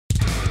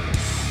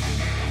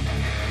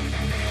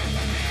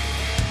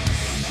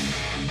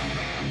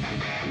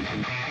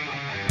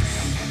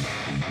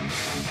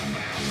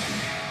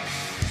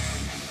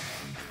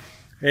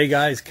Hey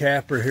guys,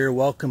 Kapper here.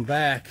 Welcome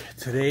back.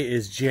 Today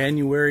is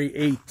January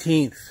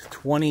 18th,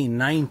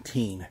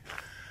 2019.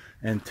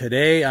 And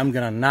today I'm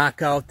going to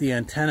knock out the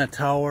antenna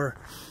tower.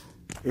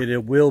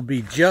 It will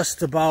be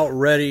just about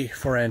ready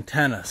for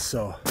antennas.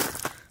 So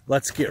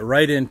let's get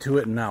right into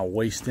it and not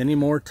waste any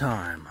more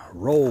time.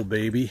 Roll,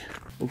 baby.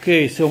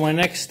 Okay, so my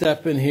next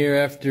step in here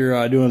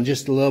after doing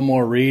just a little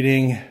more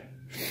reading,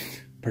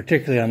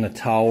 particularly on the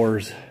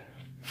towers.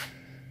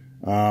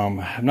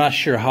 I'm not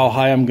sure how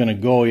high I'm going to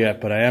go yet,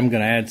 but I am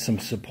going to add some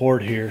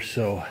support here.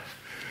 So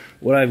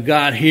what I've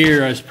got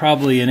here is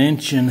probably 1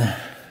 inch and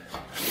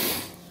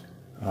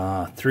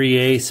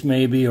 3/8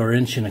 maybe, or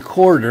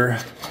 1.25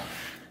 inches.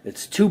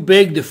 It's too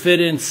big to fit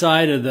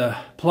inside of the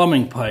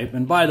plumbing pipe.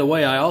 And by the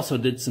way, I also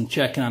did some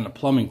checking on the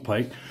plumbing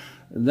pipe.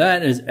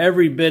 That is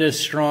every bit as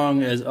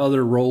strong as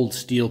other rolled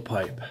steel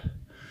pipe.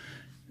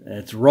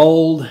 It's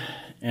rolled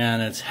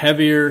and it's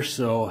heavier,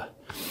 so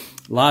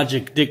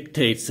logic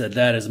dictates that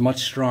that is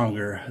much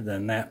stronger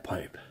than that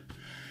pipe.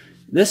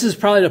 This is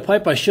probably the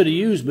pipe I should have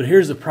used, but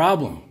here's the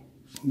problem.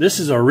 This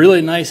is a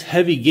really nice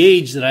heavy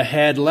gauge that I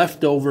had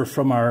left over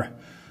from our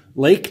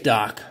lake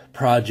dock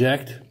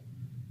project.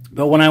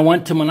 But when I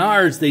went to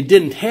Menards, they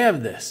didn't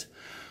have this.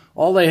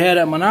 All they had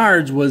at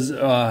Menards was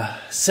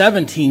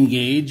 17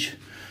 gauge,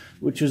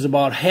 which was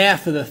about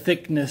half of the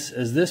thickness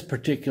as this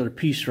particular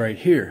piece right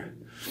here.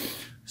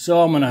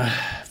 So I'm going to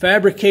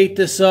fabricate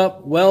this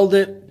up, weld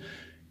it,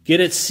 get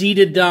it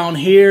seated down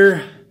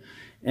here,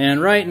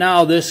 and right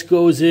now this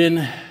goes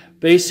in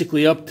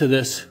basically up to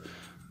this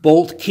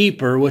bolt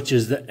keeper, which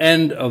is the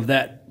end of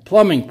that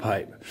plumbing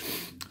pipe.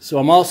 So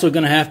I'm also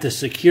going to have to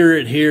secure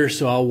it here,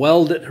 so I'll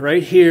weld it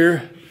right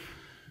here,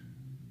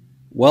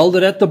 weld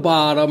it at the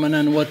bottom, and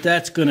then what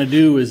that's going to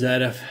do is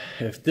that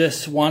if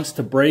this wants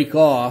to break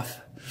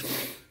off,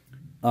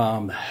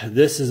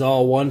 this is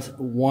all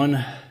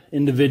one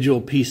individual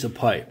piece of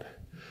pipe.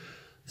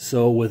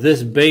 So with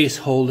this base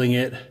holding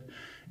it,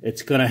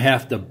 it's going to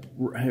have to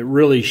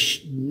really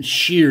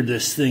shear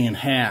this thing in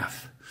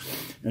half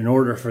in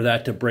order for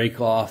that to break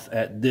off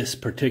at this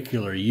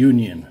particular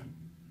union.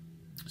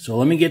 So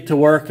let me get to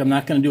work. I'm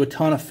not going to do a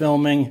ton of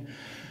filming.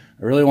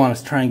 I really want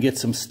to try and get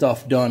some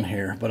stuff done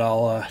here, but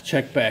I'll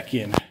check back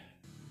in.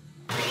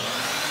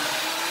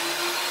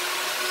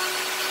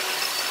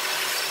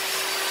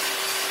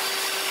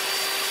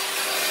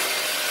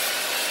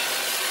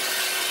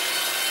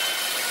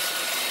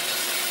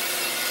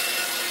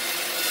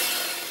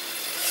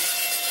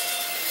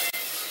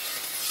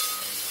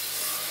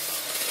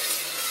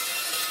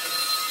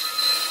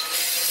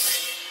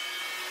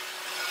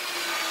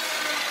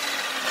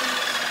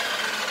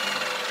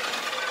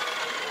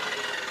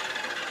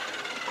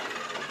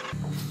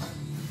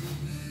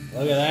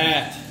 Look at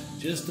that,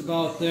 just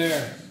about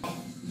there.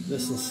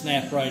 This will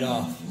snap right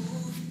off.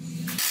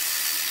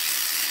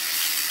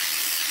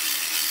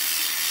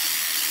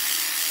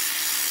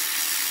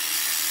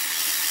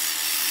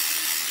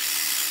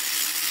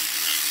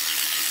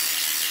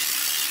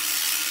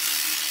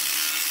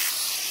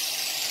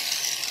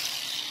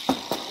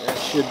 That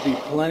should be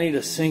plenty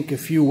to sink a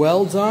few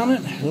welds on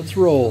it. Let's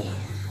roll.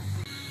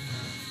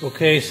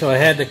 Okay, so I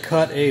had to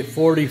cut a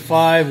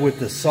 45 with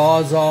the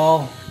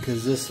Sawzall,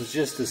 because this is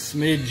just a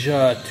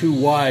smidge too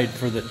wide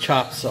for the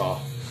chop saw.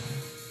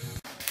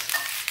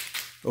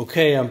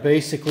 Okay, I'm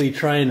basically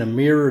trying to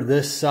mirror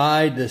this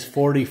side, this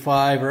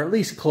 45, or at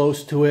least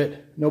close to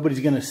it. Nobody's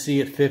going to see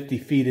it 50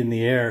 feet in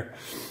the air.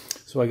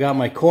 So I got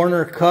my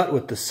corner cut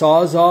with the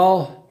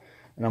Sawzall,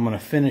 and I'm going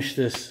to finish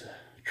this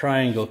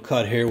triangle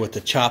cut here with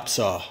the chop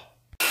saw.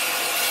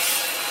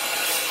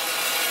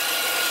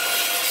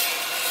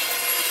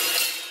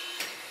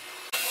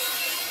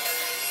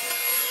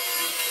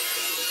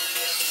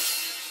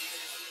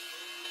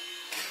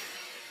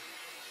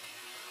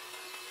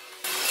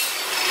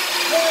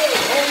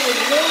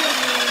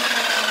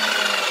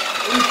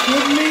 Are you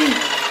kidding me?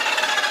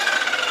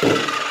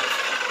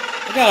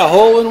 I got a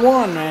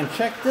hole-in-one, man.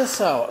 Check this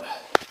out.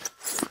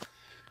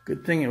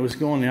 Good thing it was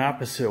going the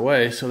opposite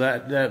way, so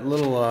that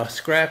little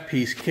scrap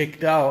piece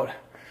kicked out,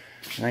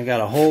 and I got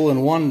a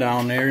hole-in-one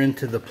down there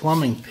into the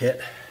plumbing pit.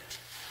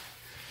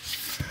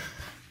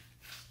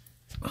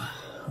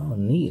 Oh,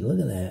 neat.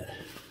 Look at that.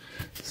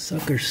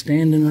 Sucker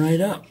standing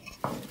right up.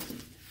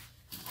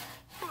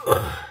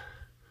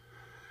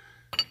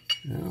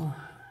 Well,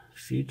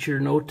 future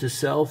note to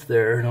self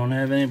there, don't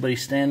have anybody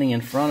standing in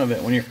front of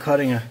it when you're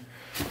cutting a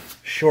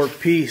short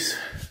piece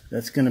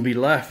that's going to be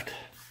left.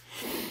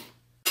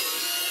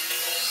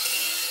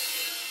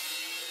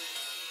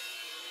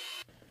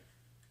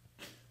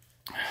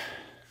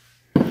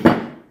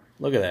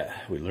 Look at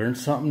that, we learned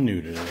something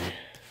new today.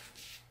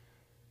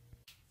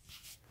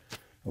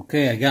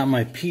 Okay, I got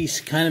my piece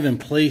kind of in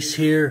place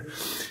here.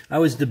 I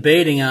was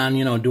debating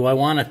on, do I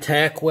want to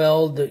tack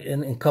weld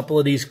in a couple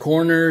of these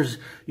corners?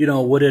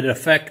 Would it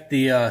affect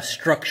the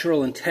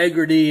structural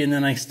integrity? And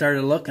then I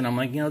started looking. I'm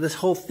like, this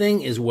whole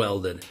thing is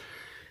welded.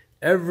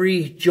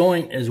 Every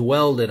joint is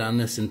welded on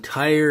this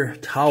entire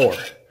tower.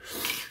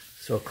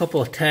 So a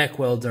couple of tack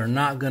welds are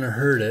not going to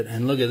hurt it.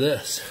 And look at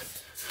this.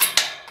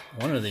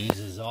 One of these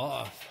is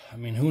off. I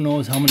mean, who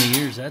knows how many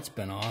years that's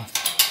been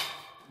off.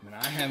 I mean,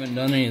 I haven't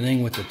done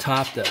anything with the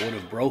top that would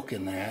have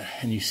broken that.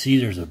 And you see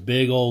there's a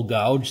big old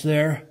gouge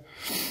there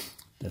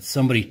that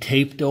somebody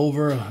taped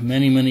over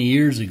many, many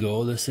years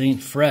ago. This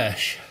ain't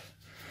fresh.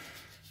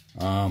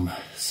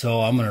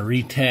 So I'm going to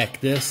re-tack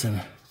this and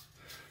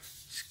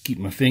just keep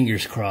my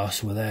fingers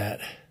crossed with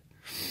that.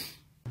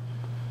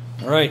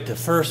 All right, the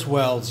first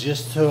weld's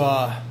just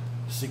to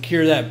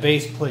secure that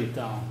base plate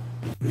down.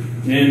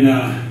 And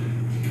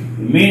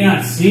it may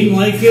not seem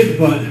like it,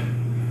 but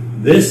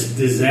this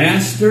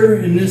disaster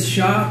in this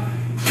shop,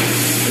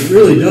 it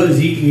really does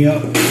eat me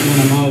up when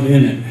I'm out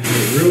in it.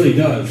 It really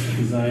does,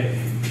 because I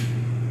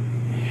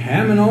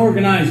am an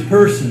organized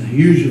person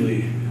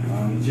usually.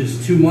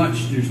 Just too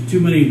much. There's too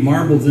many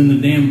marbles in the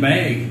damn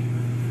bag.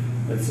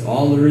 That's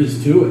all there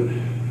is to it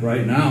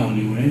right now,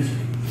 anyways.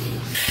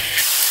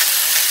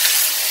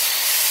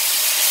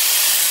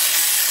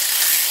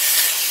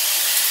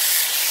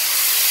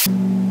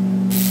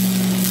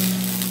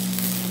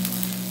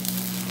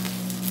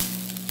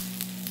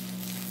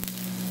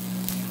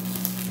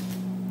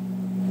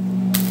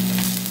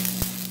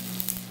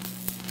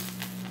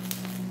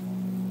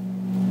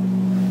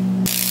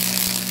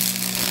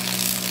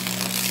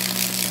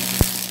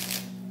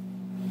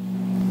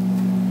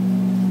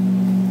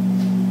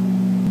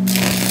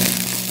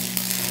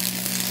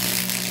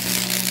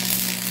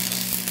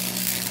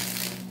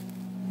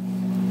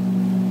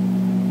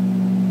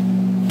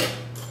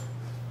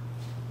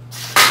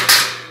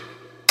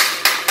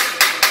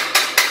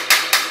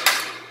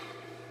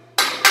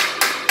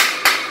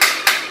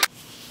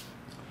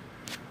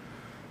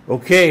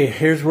 Okay,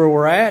 here's where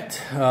we're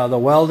at. The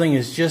welding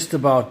is just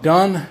about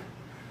done.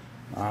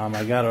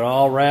 I got it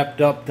all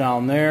wrapped up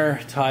down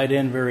there, tied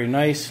in very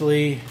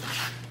nicely.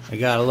 I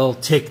got a little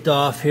ticked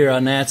off here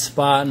on that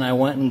spot, and I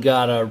went and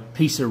got a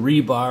piece of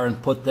rebar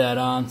and put that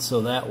on,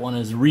 so that one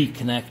is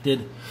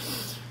reconnected.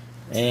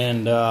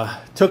 And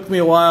took me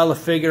a while to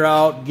figure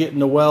out getting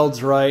the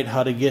welds right,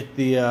 how to get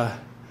the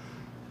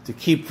to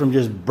keep from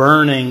just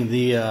burning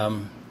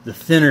the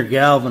thinner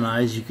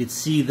galvanized. You could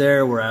see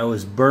there where I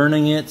was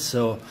burning it,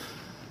 so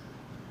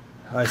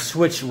I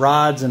switched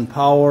rods and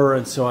power,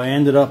 and so I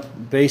ended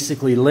up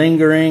basically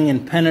lingering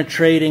and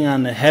penetrating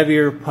on the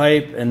heavier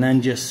pipe and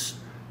then just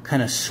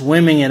kind of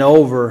swimming it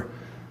over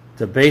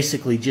to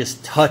basically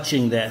just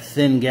touching that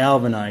thin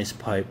galvanized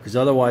pipe, because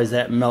otherwise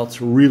that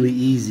melts really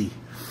easy.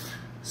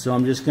 So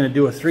I'm just going to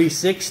do a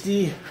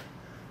 360,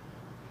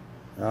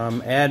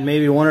 add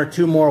maybe one or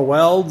two more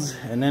welds,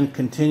 and then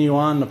continue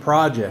on the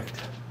project.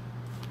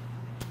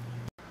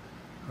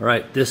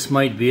 Alright, this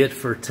might be it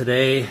for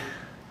today.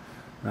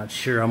 Not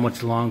sure how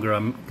much longer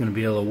I'm going to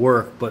be able to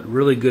work, but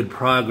really good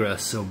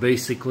progress. So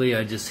basically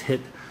I just hit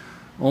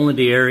only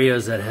the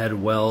areas that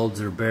had welds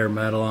or bare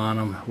metal on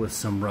them with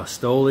some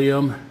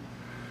Rust-Oleum.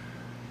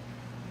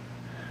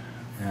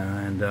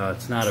 And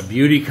it's not a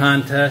beauty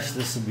contest.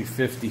 This will be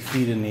 50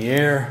 feet in the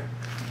air.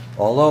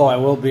 Although I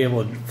will be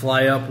able to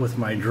fly up with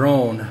my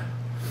drone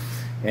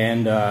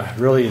and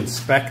really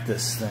inspect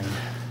this thing.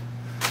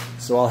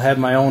 So I'll have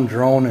my own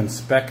drone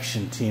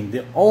inspection team.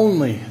 The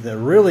only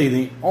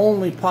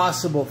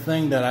possible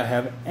thing that I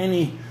have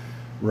any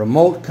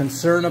remote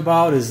concern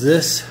about is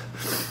this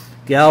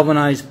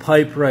galvanized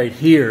pipe right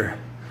here.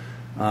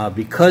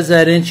 Because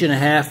that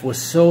 1.5 inch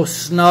was so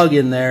snug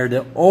in there,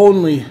 the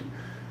only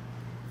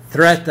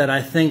threat that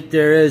I think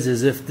there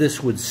is if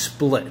this would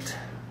split.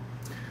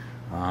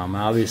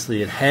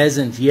 Obviously it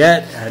hasn't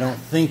yet. I don't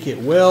think it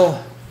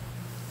will.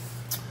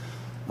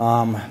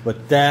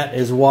 But that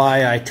is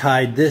why I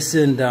tied this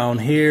in down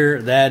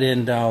here, that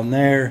in down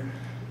there,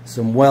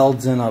 some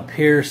welds in up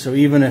here, so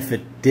even if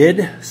it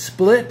did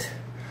split,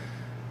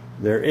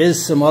 there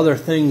is some other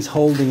things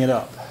holding it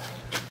up.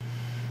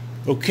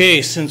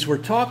 Okay, since we're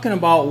talking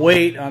about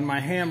weight on my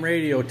ham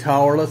radio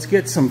tower, let's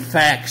get some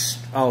facts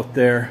out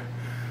there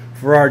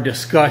for our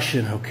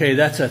discussion. Okay,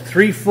 that's a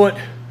 3-foot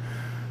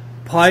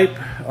pipe.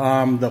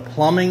 The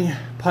plumbing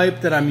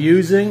pipe that I'm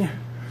using,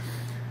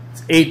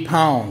 it's 8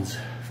 pounds.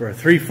 For a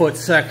 3-foot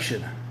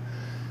section.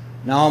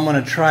 Now I'm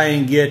going to try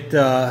and get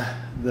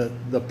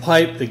the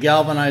pipe, the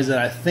galvanized that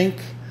I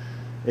think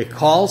it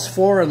calls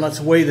for, and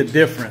let's weigh the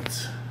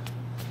difference.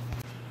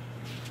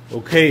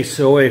 Okay,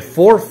 so a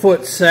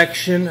 4-foot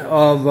section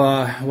of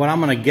what I'm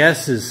going to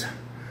guess is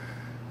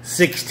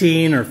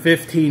 16 or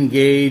 15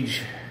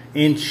 gauge, 1.5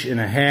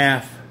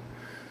 inches.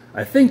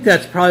 I think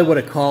that's probably what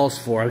it calls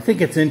for. I think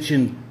it's 1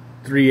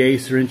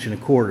 3/8 or 1.25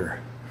 inches.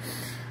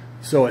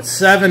 So it's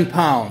 7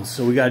 pounds,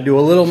 so we got to do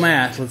a little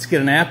math. Let's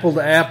get an apple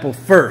to apple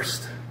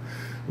first.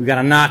 We got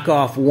to knock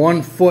off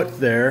 1 foot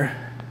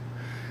there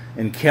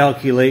and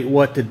calculate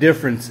what the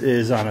difference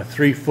is on a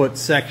 3-foot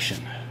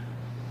section.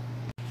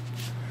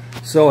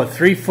 So a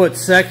 3-foot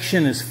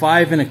section is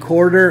 5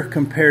 1/4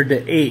 compared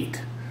to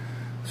 8.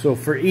 So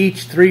for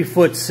each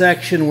 3-foot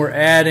section we're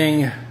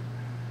adding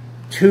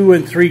 2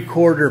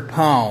 3/4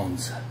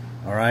 pounds,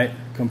 all right,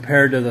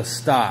 compared to the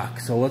stock.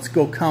 So let's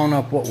go count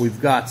up what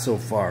we've got so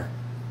far.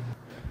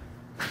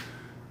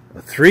 A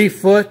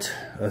 3-foot,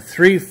 a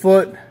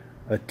 3-foot,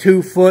 a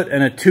 2 foot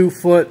and a 2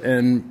 foot,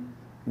 and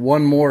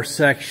one more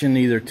section,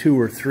 either 2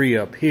 or 3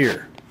 up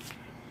here.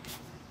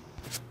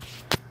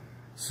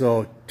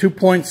 So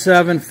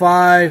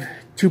 2.75,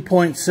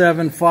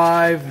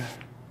 2.75.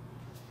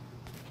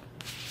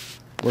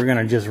 We're going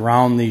to just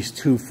round these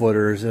 2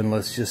 footers, and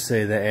let's just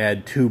say they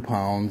add 2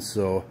 pounds.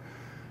 So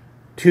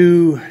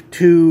 2,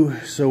 2,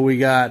 so we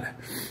got,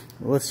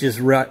 let's just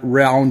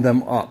round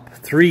them up.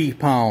 3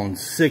 pounds,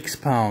 6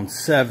 pounds,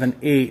 7,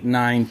 8,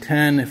 9,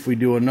 10. If we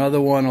do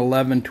another one,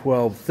 11,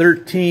 12,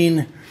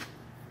 13.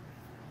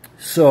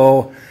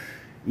 So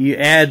you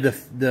add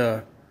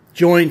the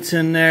joints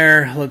in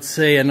there, let's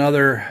say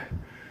another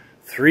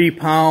 3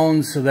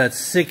 pounds, so that's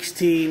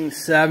 16,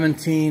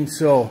 17.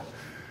 So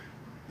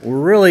we're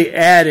really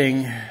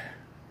adding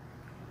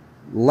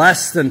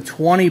less than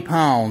 20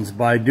 pounds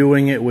by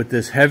doing it with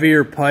this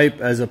heavier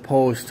pipe as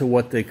opposed to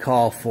what they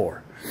call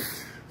for.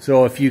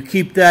 So if you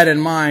keep that in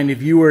mind,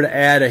 if you were to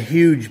add a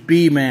huge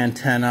beam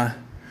antenna,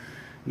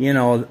 you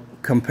know,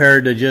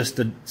 compared to just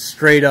a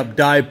straight up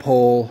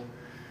dipole,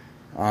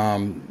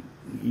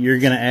 you're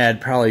going to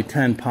add probably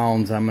 10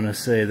 pounds, I'm going to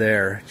say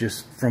there,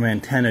 just from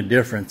antenna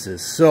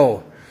differences.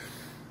 So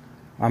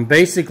I'm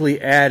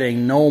basically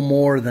adding no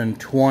more than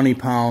 20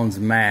 pounds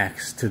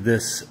max to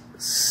this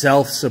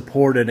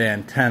self-supported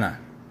antenna.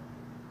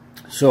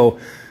 So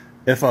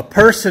if a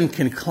person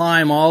can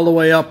climb all the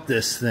way up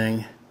this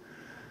thing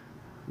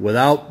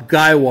without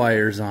guy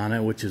wires on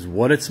it, which is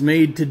what it's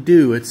made to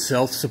do, it's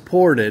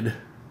self-supported,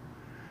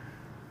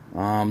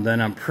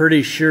 then I'm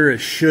pretty sure it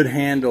should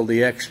handle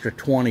the extra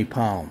 20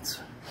 pounds.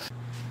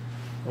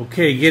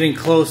 Okay, getting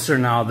closer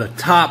now. The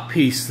top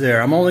piece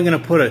there, I'm only going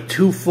to put a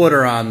 2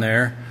 footer on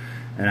there,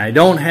 and I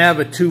don't have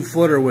a 2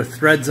 footer with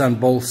threads on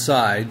both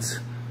sides,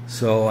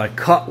 so I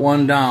cut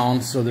one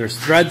down. So there's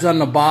threads on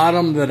the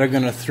bottom that are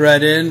going to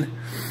thread in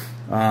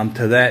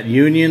to that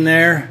union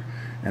there,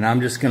 and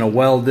I'm just going to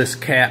weld this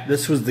cap.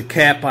 This was the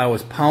cap I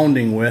was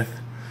pounding with,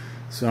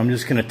 so I'm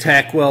just going to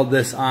tack weld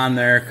this on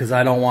there because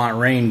I don't want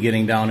rain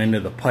getting down into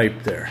the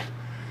pipe there.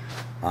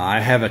 I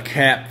have a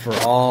cap for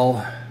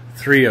all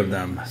 3 of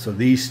them. So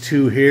these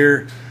 2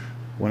 here,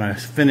 when I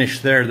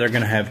finish there, they're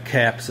going to have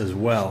caps as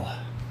well.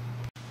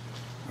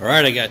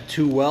 Alright, I got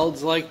 2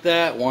 welds like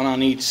that, 1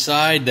 on each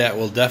side. That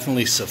will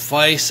definitely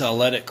suffice. I'll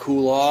let it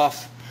cool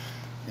off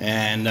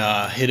and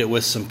hit it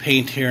with some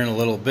paint here in a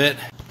little bit.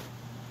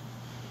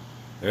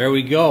 There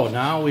we go.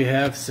 Now we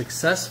have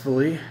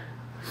successfully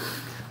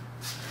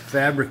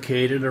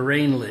fabricated a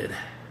rain lid.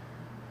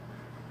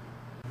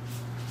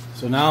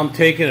 So now I'm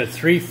taking a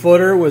 3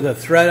 footer with a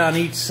thread on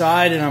each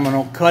side, and I'm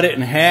going to cut it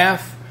in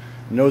half,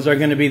 and those are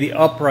going to be the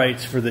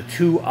uprights for the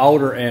 2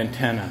 outer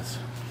antennas.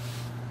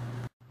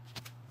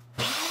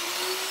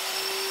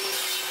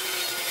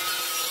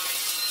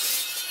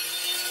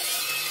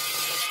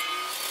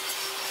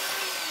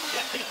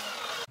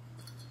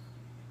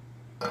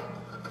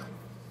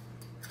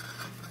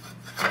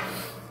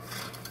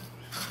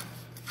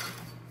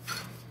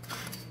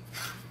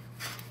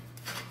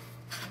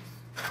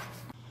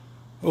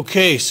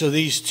 Okay, so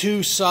these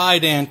 2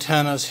 side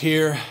antennas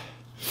here,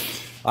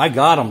 I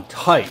got them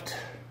tight.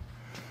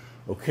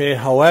 Okay,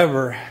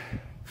 however,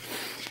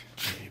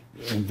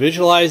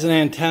 visualize an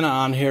antenna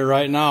on here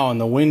right now and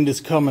the wind is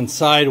coming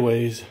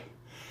sideways.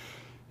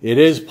 It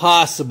is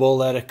possible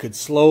that it could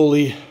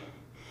slowly,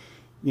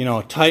 you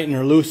know, tighten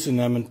or loosen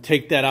them and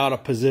take that out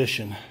of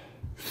position.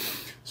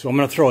 So I'm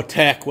going to throw a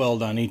tack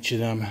weld on each of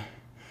them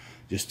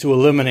just to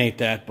eliminate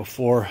that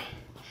before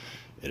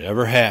it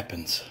ever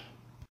happens.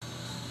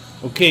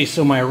 Okay,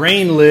 so my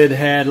rain lid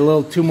had a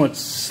little too much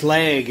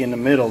slag in the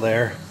middle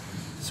there,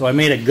 so I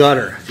made a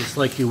gutter, just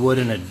like you would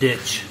in a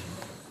ditch.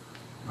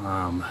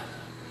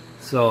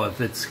 So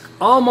if it's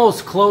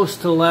almost close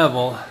to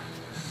level,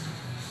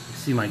 you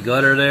see my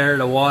gutter there,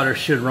 the water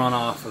should run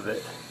off of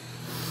it.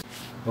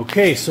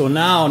 Okay, so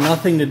now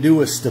nothing to do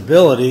with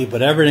stability,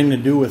 but everything to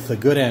do with a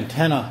good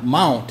antenna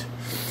mount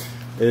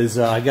is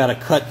I got to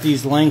cut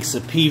these lengths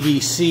of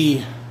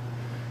PVC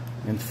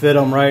and fit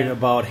them right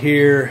about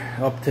here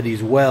up to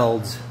these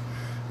welds,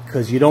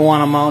 because you don't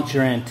want to mount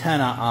your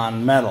antenna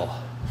on metal,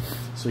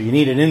 so you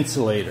need an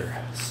insulator.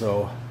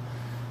 So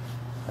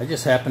I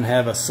just happen to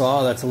have a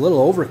saw that's a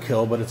little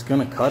overkill, but it's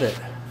going to cut it.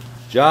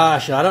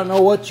 Josh, I don't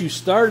know what you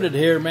started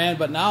here, man,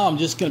 but now I'm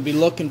just going to be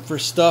looking for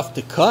stuff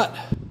to cut.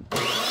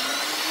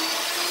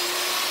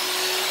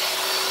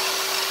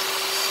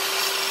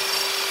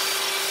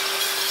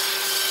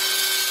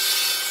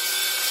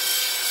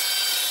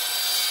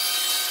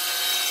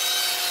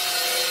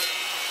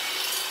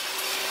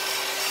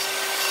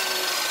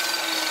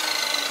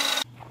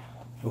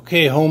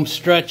 Okay, home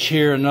stretch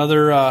here,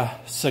 another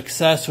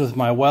success with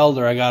my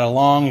welder. I got a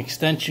long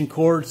extension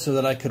cord so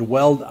that I could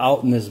weld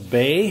out in this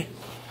bay,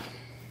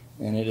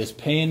 and it is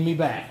paying me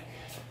back.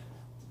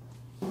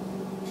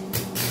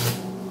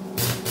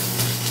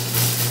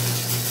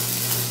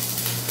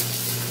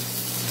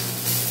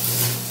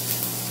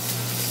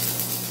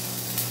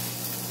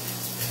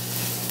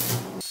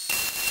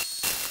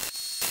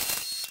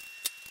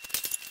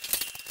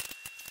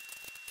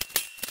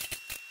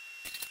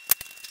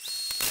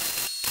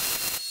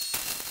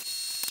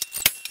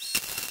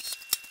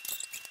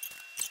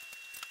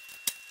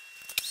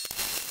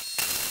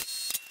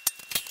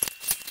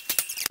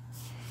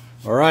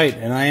 Alright,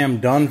 and I am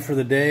done for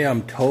the day.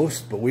 I'm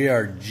toast, but we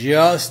are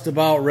just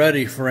about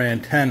ready for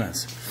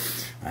antennas.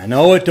 I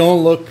know it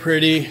don't look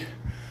pretty,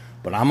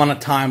 but I'm on a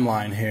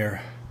timeline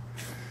here.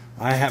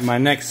 My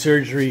next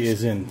surgery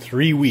is in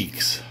 3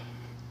 weeks.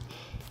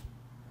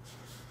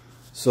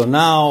 So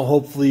now,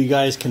 hopefully you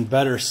guys can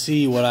better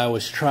see what I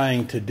was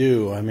trying to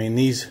do. I mean,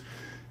 these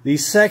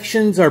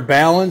sections are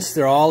balanced.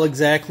 They're all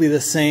exactly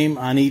the same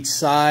on each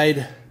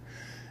side.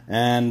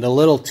 And the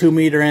little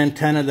 2-meter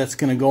antenna that's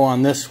going to go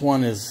on this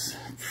one is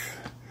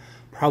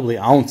probably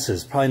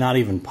ounces, probably not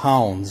even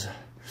pounds.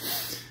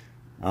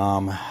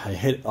 I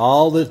hit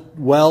all the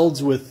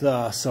welds with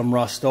some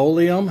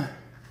Rust-Oleum.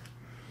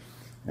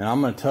 And I'm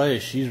going to tell you,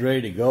 she's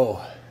ready to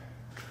go.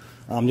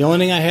 The only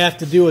thing I have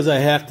to do is I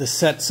have to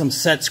set some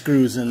set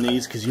screws in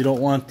these, because you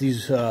don't want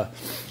these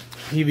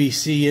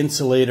PVC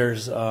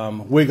insulators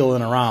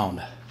wiggling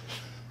around.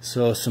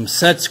 So some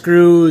set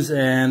screws,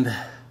 and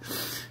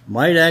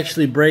might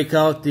actually break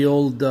out the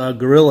old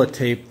Gorilla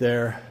Tape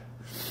there,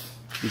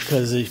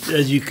 because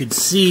as you could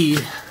see,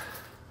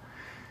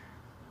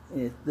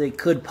 they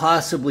could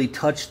possibly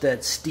touch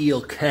that steel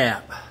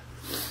cap.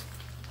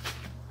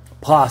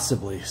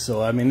 Possibly.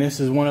 So I mean, this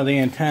is one of the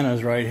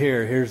antennas right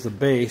here. Here's the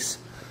base.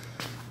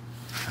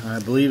 I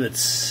believe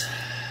it's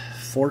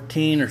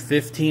 14 or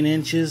 15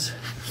 inches.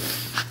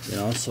 You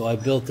know, so I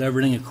built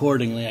everything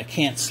accordingly. I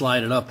can't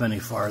slide it up any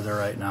farther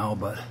right now,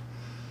 but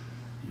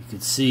you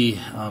can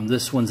see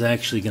this one's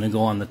actually going to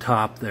go on the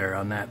top there,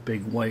 on that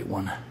big white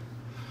one.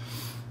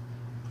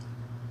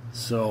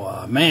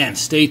 So man,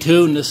 stay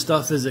tuned. This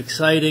stuff is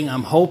exciting.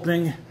 I'm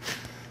hoping,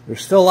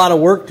 there's still a lot of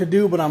work to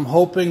do, but I'm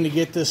hoping to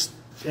get this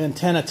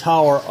antenna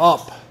tower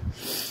up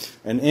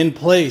and in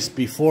place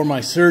before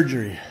my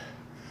surgery,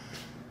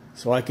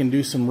 so I can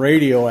do some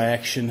radio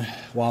action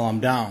while I'm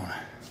down.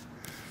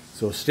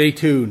 So stay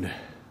tuned.